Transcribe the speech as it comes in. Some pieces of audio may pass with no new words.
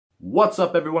What's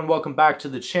up everyone, welcome back to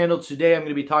the channel. Today I'm going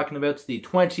to be talking about the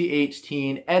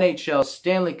 2018 NHL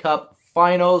Stanley Cup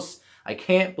Finals. I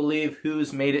can't believe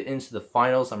who's made it into the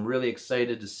finals. I'm really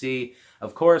excited to see.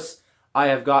 Of course, I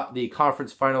have got the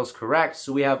conference finals correct.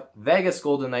 So we have Vegas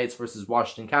Golden Knights versus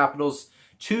Washington Capitals.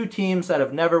 Two teams that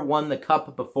have never won the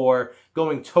cup before,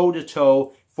 going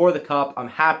toe-to-toe for the cup. I'm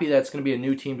happy that it's going to be a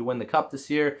new team to win the cup this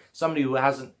year. Somebody who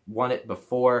hasn't won it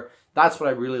before. That's what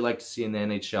I really like to see in the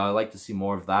NHL. I like to see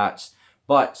more of that.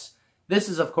 But this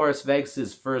is, of course,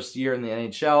 Vegas' first year in the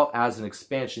NHL as an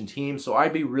expansion team. So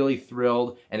I'd be really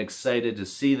thrilled and excited to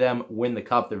see them win the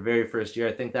cup their very first year.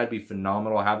 I think that'd be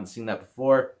phenomenal. I haven't seen that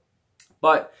before.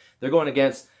 But they're going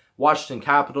against Washington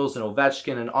Capitals and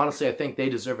Ovechkin. And honestly, I think they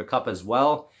deserve a cup as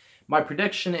well. My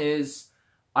prediction is,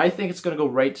 I think it's going to go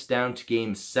right down to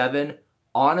Game 7.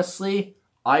 Honestly,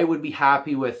 I would be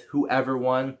happy with whoever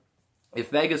won. If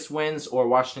Vegas wins or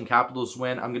Washington Capitals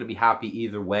win, I'm going to be happy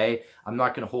either way. I'm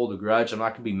not going to hold a grudge. I'm not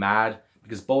going to be mad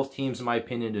because both teams, in my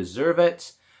opinion, deserve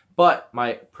it. But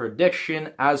my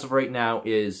prediction as of right now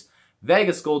is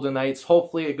Vegas Golden Knights.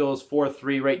 Hopefully it goes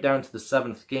 4-3 right down to the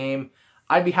 7th game.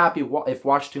 I'd be happy if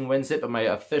Washington wins it, but my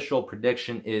official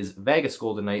prediction is Vegas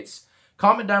Golden Knights.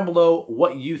 Comment down below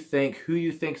what you think, who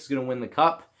you think is going to win the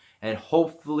cup, and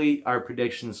hopefully our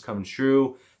predictions come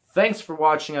true. Thanks for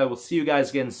watching. I will see you guys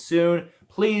again soon.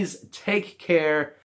 Please take care.